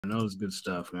That was good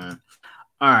stuff, man.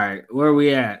 All right, where are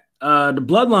we at? The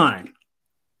Bloodline.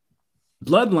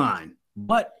 Bloodline.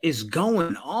 What is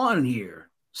going on here?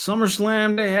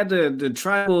 SummerSlam, they had the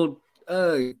tribal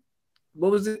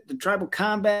what was it? The tribal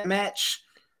combat match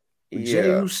with Jey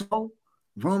Yeah. Uso,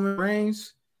 Roman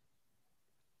Reigns.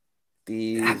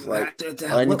 These like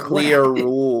unclear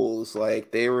rules.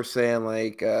 Like they were saying,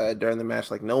 like during the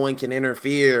match, like no one can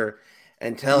interfere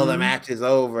until the match is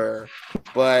over.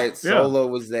 But Solo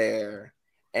was there.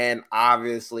 And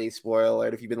obviously, spoiler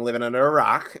alert, if you've been living under a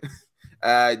rock,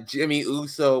 Jimmy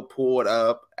Uso pulled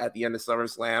up at the end of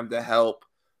SummerSlam to help.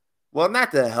 Well,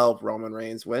 not to help Roman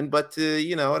Reigns win, but to,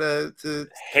 you know, to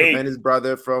prevent his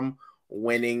brother from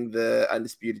winning the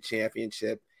Undisputed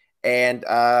Championship. And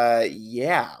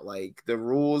yeah, like the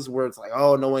rules where it's like,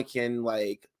 oh, no one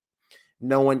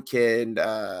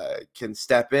can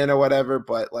step in or whatever,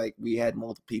 but like we had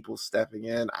multiple people stepping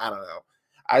in. I don't know.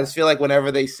 I just feel like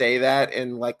whenever they say that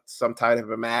in like some type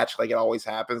of a match, like it always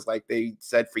happens. Like they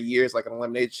said for years, like an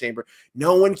Elimination Chamber,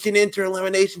 no one can enter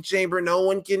Elimination Chamber, no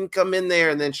one can come in there.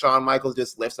 And then Shawn Michaels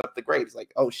just lifts up the grate. He's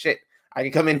like, oh shit, I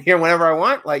can come in here whenever I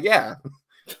want. Like, yeah,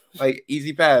 like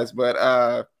easy pass.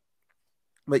 But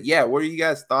yeah, what are you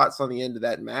guys' thoughts on the end of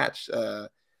that match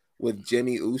with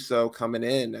Jimmy Uso coming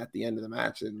in at the end of the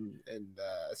match and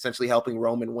essentially helping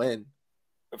Roman win?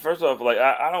 First off, like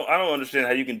I don't understand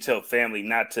how you can tell family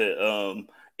not to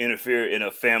interfere in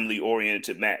a family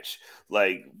oriented match.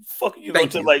 Like fuck you,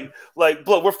 like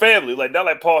blood, we're family. Like not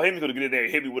like Paul Heyman's gonna get in there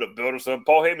and hit me with a belt or something.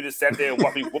 Paul Heyman just sat there and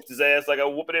whooped his ass like I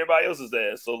was whooping everybody else's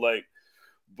ass. So like,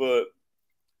 but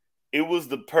it was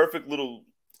the perfect little.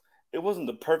 It wasn't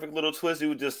the perfect little twist. It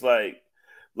was just like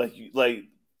you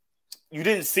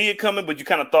didn't see it coming, but you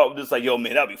kind of thought just like, yo,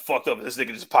 man, that'd be fucked up if this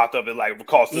nigga just popped up and like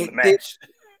cost him the match.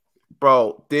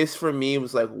 Bro, this for me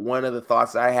was like one of the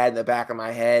thoughts I had in the back of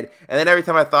my head, and then every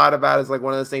time I thought about it, it's like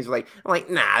one of those things. Like I'm like,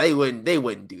 nah, they wouldn't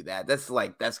do that.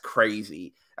 That's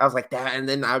crazy. I was like that, and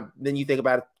then you think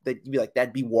about it, that you'd be like,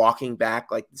 that'd be walking back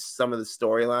like some of the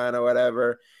storyline or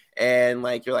whatever, and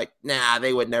like you're like, nah,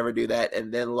 they would never do that.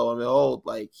 And then lo and behold,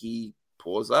 like he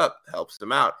pulls up, helps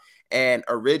them out. And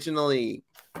originally,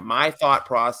 my thought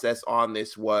process on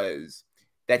this was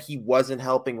that he wasn't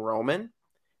helping Roman,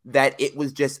 that it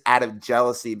was just out of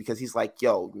jealousy because he's like,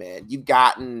 yo, man, you've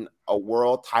gotten a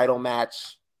world title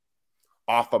match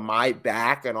off of my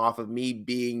back and off of me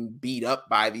being beat up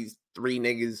by these three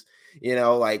niggas, you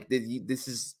know, like this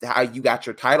is how you got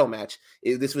your title match.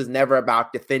 This was never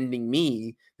about defending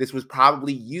me. This was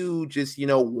probably you just, you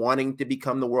know, wanting to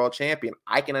become the world champion.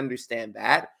 I can understand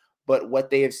that. But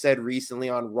what they have said recently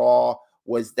on Raw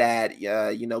was that,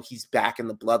 you know, he's back in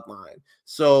the bloodline.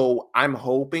 So I'm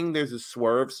hoping there's a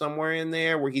swerve somewhere in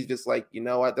there where he's just like, you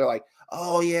know what? They're like,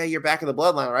 oh, yeah, you're back in the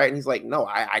bloodline, right? And he's like, no,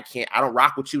 I can't. I don't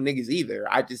rock with you niggas either.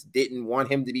 I just didn't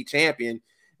want him to be champion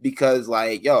because,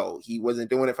 like, yo, he wasn't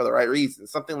doing it for the right reason.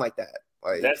 Something like that.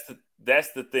 Like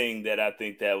that's the thing that I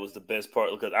think that was the best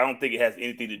part, because I don't think it has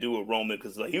anything to do with Roman,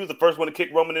 because like he was the first one to kick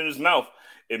Roman in his mouth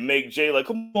and make Jey like,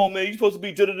 come on, man, you're supposed to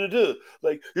be da-da-da-da.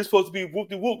 Like, you're supposed to be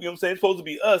whoop-de-whoop, you know what I'm saying? It's supposed to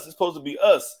be us. It's supposed to be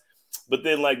us. But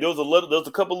then, like, there was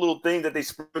a couple little things that they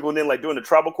sprinkled in, like, during the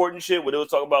tribal court and shit, where they were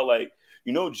talking about, like,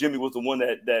 you know, Jimmy was the one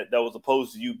that was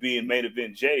opposed to you being main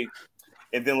event Jey.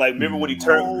 And then, like, remember when he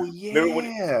turned? Oh, yeah.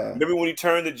 Remember when he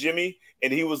turned to Jimmy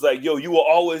and he was like, "Yo, you were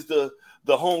always the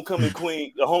homecoming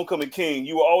queen, the homecoming king.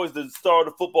 You were always the star of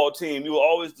the football team. You were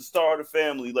always the star of the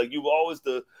family. Like, you were always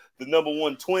the number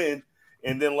one twin."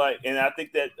 And then, like, and I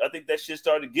think that shit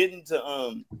started getting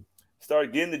to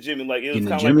Jimmy. Like, it was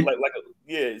kind of like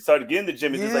it started getting to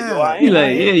Jimmy. Yeah. Just like, yo, I am.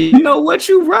 Like, yeah, you know what?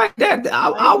 You right. That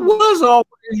I was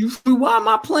always. Why am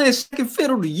I playing second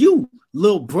fiddle to you,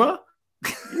 little bruh?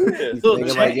 Yeah.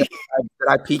 Like, did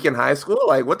I peak in high school?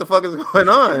 Like, what the fuck is going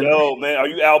on? Yo, man, are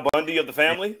you Al Bundy of the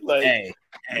family? Like,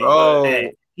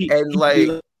 bro, he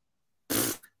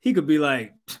could be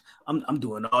like, I'm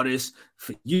doing all this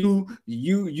for you.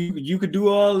 You could do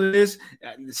all of this.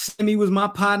 Sammy was my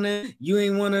partner. You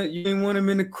ain't want him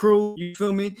in the crew. You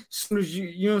feel me? As soon as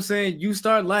you know what I'm saying, you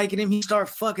start liking him, he start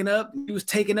fucking up. He was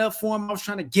taking up for him. I was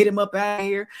trying to get him up out of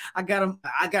here. I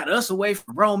got us away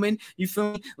from Roman. You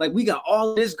feel me? Like, we got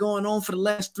all of this going on for the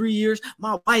last 3 years.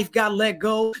 My wife got let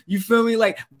go. You feel me?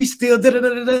 Like, we still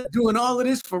doing all of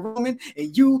this for Roman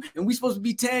and we supposed to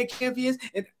be tag champions.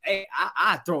 And hey,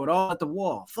 I throw it all at the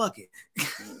wall. Fuck it.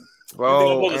 Bro,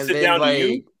 I'm supposed to sit down to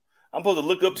you. I'm supposed to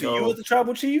look up to you as the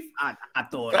tribal chief. I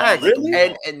thought it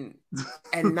really,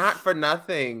 and not for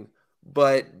nothing,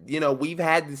 but you know, we've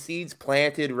had the seeds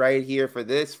planted right here for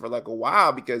this for like a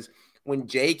while, because when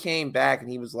Jey came back and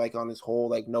he was like on this whole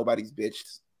like nobody's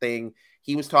bitch thing,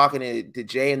 he was talking to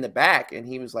Jey in the back, and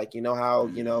he was like, you know how,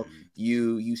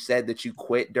 you said that you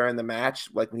quit during the match,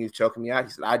 like when he was choking me out.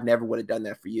 He said, I never would have done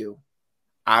that for you.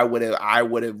 I would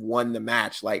have won the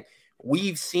match. Like,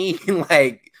 we've seen,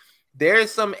 like,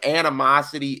 there's some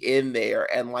animosity in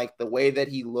there, and like the way that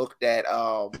he looked at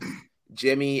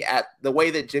Jimmy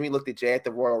looked at Jey at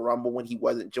the Royal Rumble when he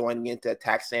wasn't joining in to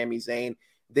attack Sami Zayn.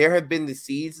 There have been the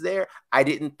seeds there. I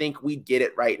didn't think we'd get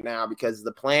it right now, because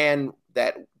the plan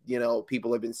that,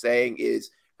 people have been saying is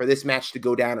for this match to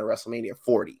go down at WrestleMania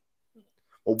 40.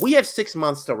 Well, we have 6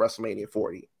 months till WrestleMania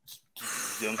 40.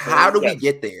 How do we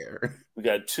get there? We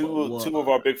got two of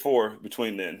our big four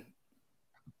between then.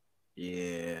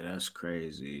 Yeah, that's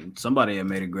crazy. Somebody had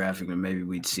made a graphic and maybe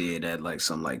we'd see it at like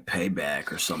some like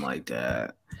Payback or something like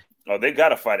that. Oh, they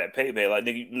gotta fight at Payback. Like,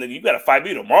 nigga, you gotta fight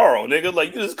me tomorrow, nigga.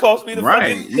 Like, you just cost me the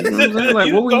right. fucking... You know what I'm saying?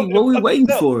 Like, what we waiting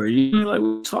for? You know, like,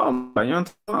 what we talking about? You know what I'm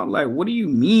talking about? Like, what do you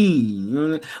mean? You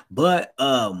know? But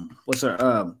what's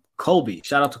her Colby?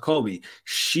 Shout out to Colby.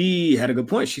 She had a good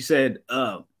point. She said,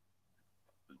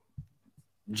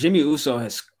 Jimmy Uso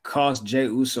has cost Jey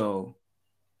Uso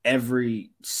every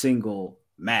single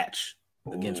match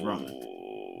against Roman.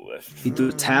 He threw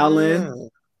the towel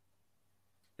in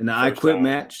the I Quit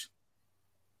match.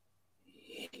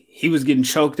 He was getting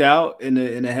choked out in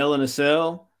the Hell in a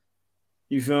Cell.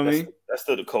 You feel me? That's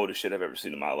still the coldest shit I've ever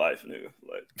seen in my life, nigga.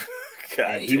 Like,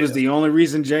 God, he was the only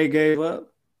reason Jey gave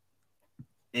up.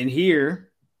 And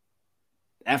here,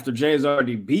 after Jey's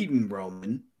already beaten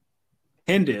Roman,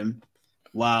 pinned him,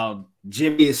 while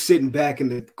Jimmy is sitting back in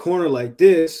the corner like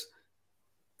this.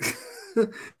 Who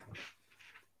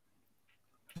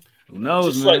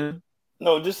knows, just man?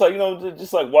 Just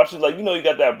like watching, like, you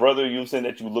got that brother, you know what I'm saying,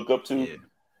 that you look up to. Yeah.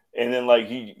 And then, like,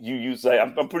 you use, like,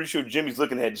 I'm pretty sure Jimmy's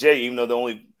looking at Jey, even though they're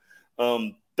only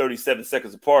 37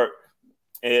 seconds apart.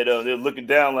 And they're looking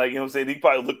down, like, you know what I'm saying? He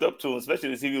probably looked up to him,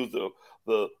 especially as he was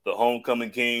the homecoming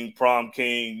king, prom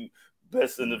king,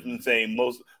 best in the saying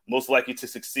most likely to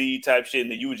succeed type shit.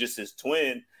 And then you were just his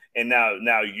twin. And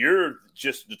now you're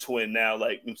just the twin now. Like,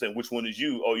 you know what I'm saying, which one is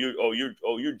you?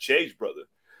 You're Jey's brother.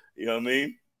 You know what I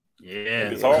mean? Yeah.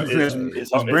 Like, it's hard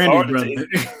to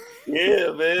take.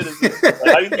 Yeah, man.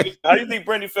 How do you think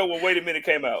Brandy felt when Wait a Minute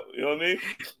came out? You know what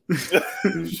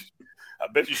I mean? I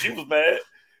bet you she was mad.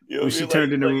 You know, when she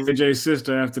turned into Ray J's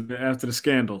sister after the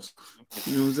scandals.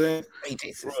 You know what I'm saying? Ray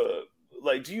J's sister. Bruh,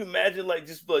 like, do you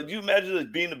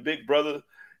imagine being a big brother,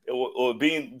 or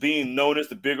being known as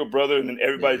the bigger brother, and then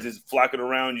everybody just flocking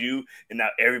around you, and now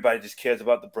everybody just cares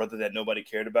about the brother that nobody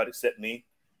cared about except me?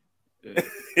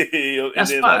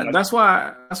 That's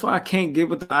why I can't get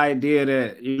with the idea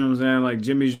that, you know what I'm saying, like,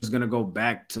 Jimmy's just gonna go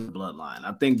back to the bloodline.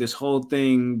 I think this whole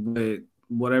thing with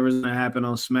whatever's gonna happen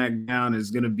on SmackDown is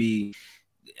gonna be,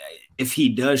 if he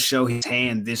does show his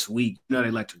hand this week, they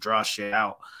like to draw shit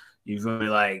out. You feel me?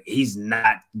 Like, he's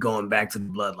not going back to the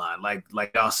bloodline.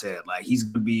 Like y'all said, like, he's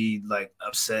gonna be like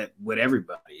upset with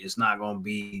everybody. It's not gonna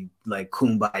be like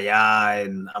kumbaya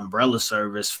and umbrella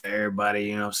service for everybody.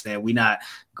 You know what I'm saying? We not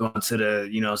going to the,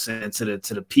 you know what I'm saying,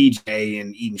 to the PJ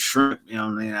and eating shrimp. You know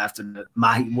what I mean? After the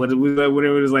mahi,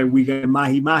 whatever it is, like, we got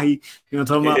mahi. You know what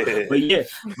I'm talking about? But yeah,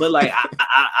 but like,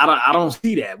 I don't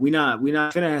see that. We not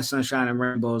finna have sunshine and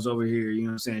rainbows over here. You know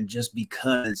what I'm saying? Just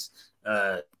because.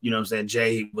 You know what I'm saying,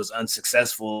 Jey was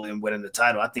unsuccessful in winning the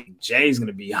title. I think Jey's going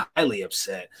to be highly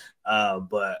upset.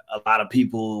 But a lot of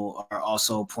people are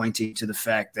also pointing to the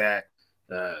fact that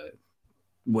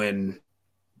when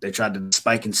they tried the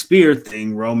spike and spear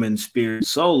thing, Roman speared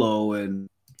Solo, and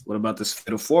what about this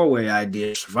fatal four-way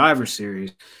idea, Survivor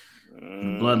Series,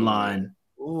 Bloodline,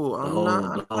 Ooh,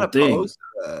 the whole thing.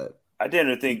 I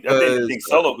didn't think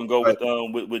Solo can go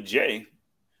with Jey.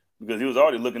 Because he was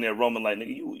already looking at Roman like,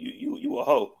 nigga, you a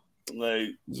hoe. Like,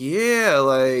 yeah,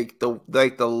 like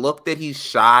the look that he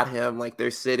shot him, like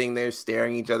they're sitting there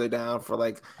staring each other down for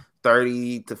like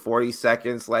 30 to 40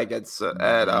 seconds, like at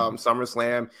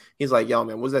SummerSlam. He's like, yo,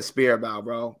 man, what's that spear about,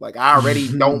 bro? Like, I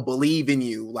already don't believe in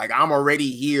you. Like, I'm already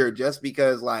here just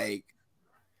because, like,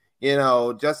 you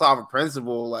know, just off of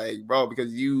principle, like, bro,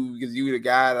 because you the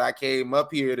guy that I came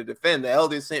up here to defend. The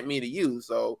elders sent me to you.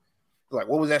 So, like,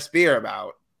 what was that spear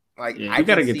about? Like, yeah, I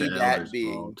can see that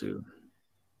being too.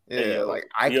 Yeah, like,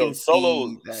 I can Solo.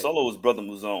 see that. Solo was Brother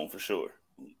Muzone for sure.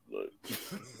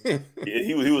 Yeah,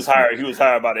 he was hired. He was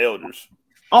hired by the elders.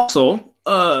 Also,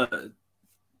 Paul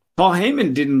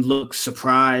Heyman didn't look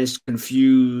surprised,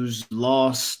 confused,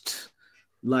 lost.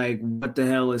 Like, what the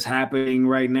hell is happening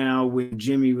right now when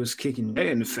Jimmy was kicking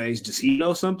Jey in the face? Does he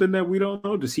know something that we don't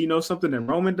know? Does he know something that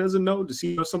Roman doesn't know? Does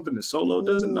he know something that Solo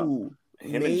doesn't know?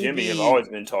 Him and Jimmy have always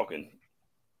been talking.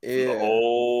 the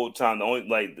whole time. The only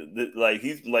like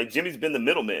he's like Jimmy's been the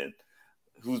middleman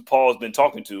who's Paul's been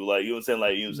talking to. Like, you know what I'm saying?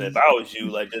 Like, you know what I'm saying? If I was you,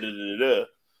 like, da-da-da-da-da.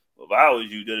 If I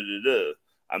was you, da-da-da-da.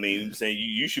 I mean, I'm saying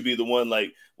you should be the one,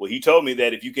 like, well, he told me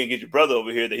that if you can't get your brother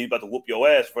over here, that he's about to whoop your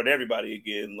ass in front of everybody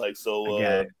again. Like, so.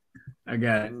 I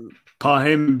got it. Paul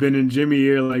Heyman been in Jimmy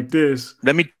ear like this.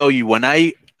 Let me tell you, when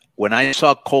I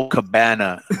saw Cole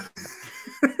Cabana.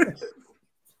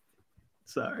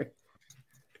 Sorry.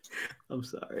 I'm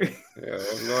sorry. Yeah,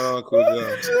 what's going on, Cool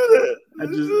Joe? I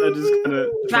just kind of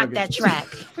drop that track.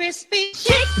 Crispy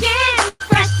chicken,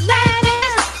 fresh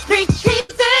lettuce, three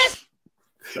cheeses.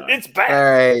 It's back. All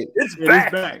right. It's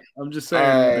back. Back. I'm just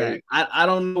saying. Right. I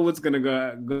don't know what's gonna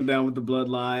go down with the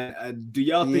bloodline. Do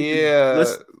y'all think? Yeah.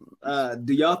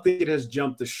 Do y'all think it has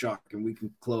jumped the shark, and we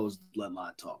can close the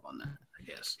bloodline talk on that? I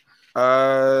guess.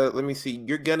 Let me see.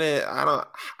 You're gonna.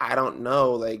 I don't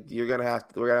know. Like, we're gonna have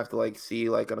to like see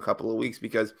like in a couple of weeks,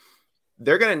 because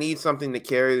they're gonna need something to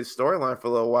carry the storyline for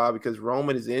a little while, because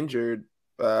Roman is injured.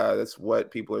 That's what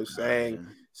people are saying.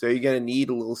 So you're going to need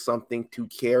a little something to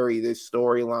carry this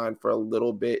storyline for a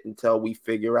little bit until we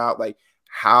figure out, like,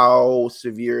 how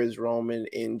severe is Roman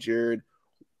injured?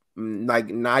 Like,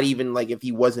 not even, like, if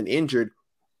he wasn't injured,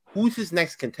 who's his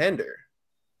next contender?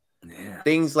 Yeah.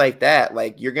 Things like that.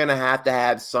 Like, you're going to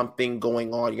have something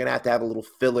going on. You're going to have a little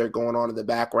filler going on in the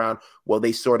background while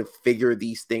they sort of figure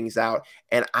these things out.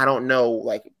 And I don't know,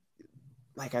 like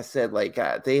I said, like,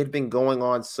 they had been going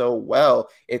on so well.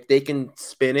 If they can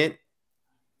spin it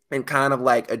and kind of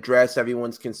like address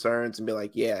everyone's concerns and be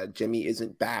like, yeah, Jimmy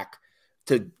isn't back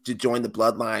to join the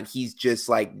bloodline. He's just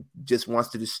wants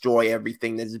to destroy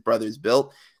everything that his brother's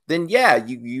built. Then yeah,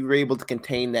 you were able to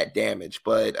contain that damage.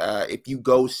 But if you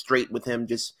go straight with him,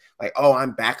 just like, oh,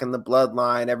 I'm back in the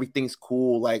bloodline, everything's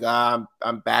cool, like I'm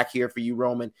back here for you,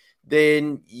 Roman,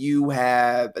 then you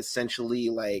have essentially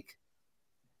like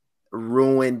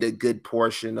ruined a good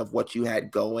portion of what you had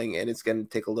going, and it's going to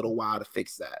take a little while to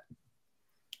fix that.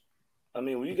 I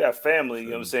mean, when you got family, you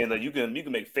know what I'm saying? Like, you can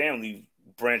make family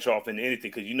branch off into anything,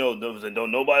 because you know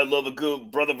don't nobody love a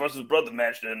good brother versus brother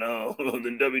match than WWE.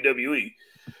 You know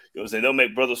what I'm saying? They'll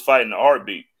make brothers fight in a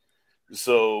heartbeat.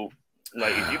 So,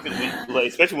 like, if you can, like,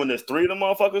 especially when there's three of them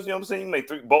motherfuckers, you know what I'm saying? You make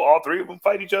all three of them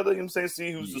fight each other. You know what I'm saying?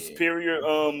 See who's the superior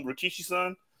Rikishi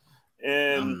son.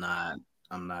 And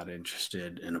I'm not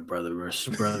interested in a brother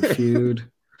versus brother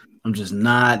feud. I'm just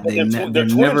not. They're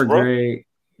never great.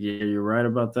 Yeah, you're right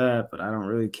about that, but I don't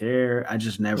really care. I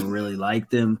just never really liked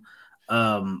them.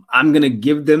 I'm going to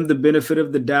give them the benefit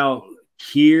of the doubt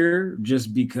here,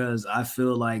 just because I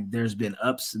feel like there's been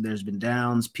ups and there's been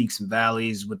downs, peaks and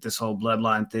valleys with this whole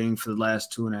bloodline thing for the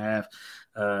last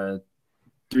 2.5,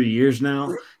 3 years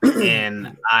now.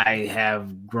 And I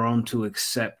have grown to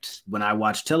accept, when I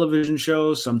watch television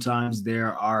shows, sometimes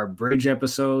there are bridge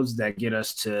episodes that get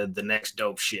us to the next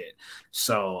dope shit.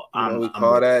 So we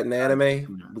call that in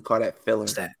anime, we call that filler.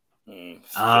 What's that?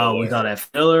 Oh, we call that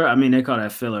filler. I mean, they call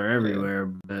that filler everywhere,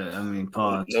 but I mean,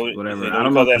 pause, whatever. I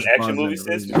don't know that in action movie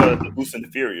sense. We call it the Loose and the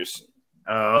Furious.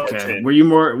 Oh, okay. Were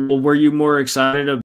you more excited